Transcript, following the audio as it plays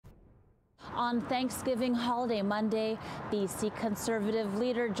On Thanksgiving holiday Monday, BC Conservative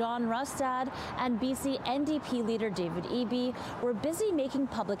leader John Rustad and BC NDP leader David Eby were busy making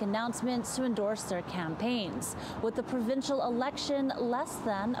public announcements to endorse their campaigns, with the provincial election less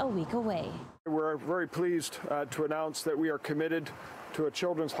than a week away. We're very pleased to announce that we are committed to a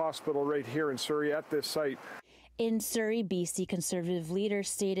children's hospital right here in Surrey at this site. In Surrey, BC Conservative leaders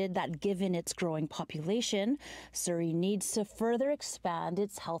stated that given its growing population, Surrey needs to further expand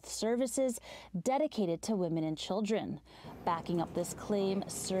its health services dedicated to women and children. Backing up this claim,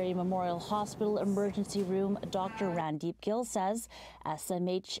 Surrey Memorial Hospital Emergency Room Dr. Randeep Gill says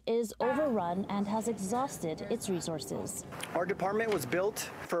SMH is overrun and has exhausted its resources. Our department was built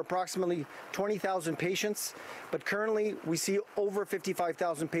for approximately 20,000 patients, but currently we see over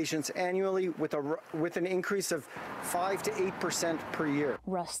 55,000 patients annually with an increase of 5 to 8% per year.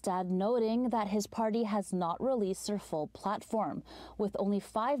 Rustad noting that his party has not released their full platform, with only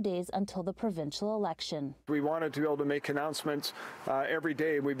 5 days until the provincial election. We wanted to be able to make announcements every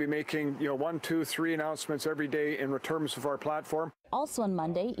day. We'd be making 1, 2, 3 announcements every day in terms of our platform. Also on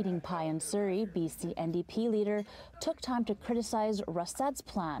Monday, eating pie in Surrey, BC NDP leader took time to criticize Rustad's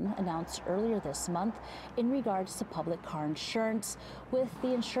plan announced earlier this month in regards to public car insurance with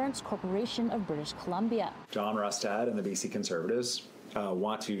the Insurance Corporation of British Columbia. John Rustad and the BC Conservatives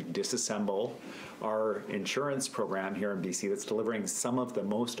want to disassemble our insurance program here in BC that's delivering some of the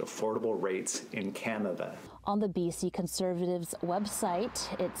most affordable rates in Canada. On the BC Conservatives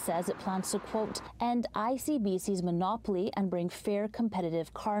website, it says it plans to, quote, end ICBC's monopoly and bring fair,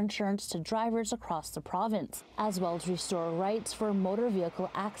 competitive car insurance to drivers across the province, as well as restore rights for motor vehicle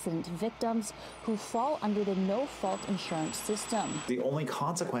accident victims who fall under the no-fault insurance system. The only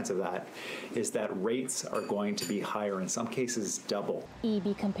consequence of that is that rates are going to be higher, in some cases double.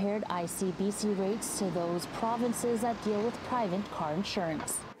 Eby compared ICBC rates to those provinces that deal with private car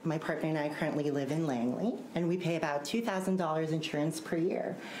insurance. My partner and I currently live in Langley, and we pay about $2,000 insurance per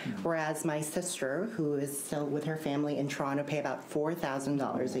year, whereas my sister, who is still with her family in Toronto, pay about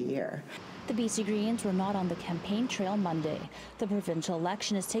 $4,000 a year. The BC Greens were not on the campaign trail Monday. The provincial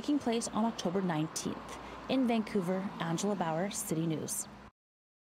election is taking place on October 19th. In Vancouver, Angela Bauer, City News.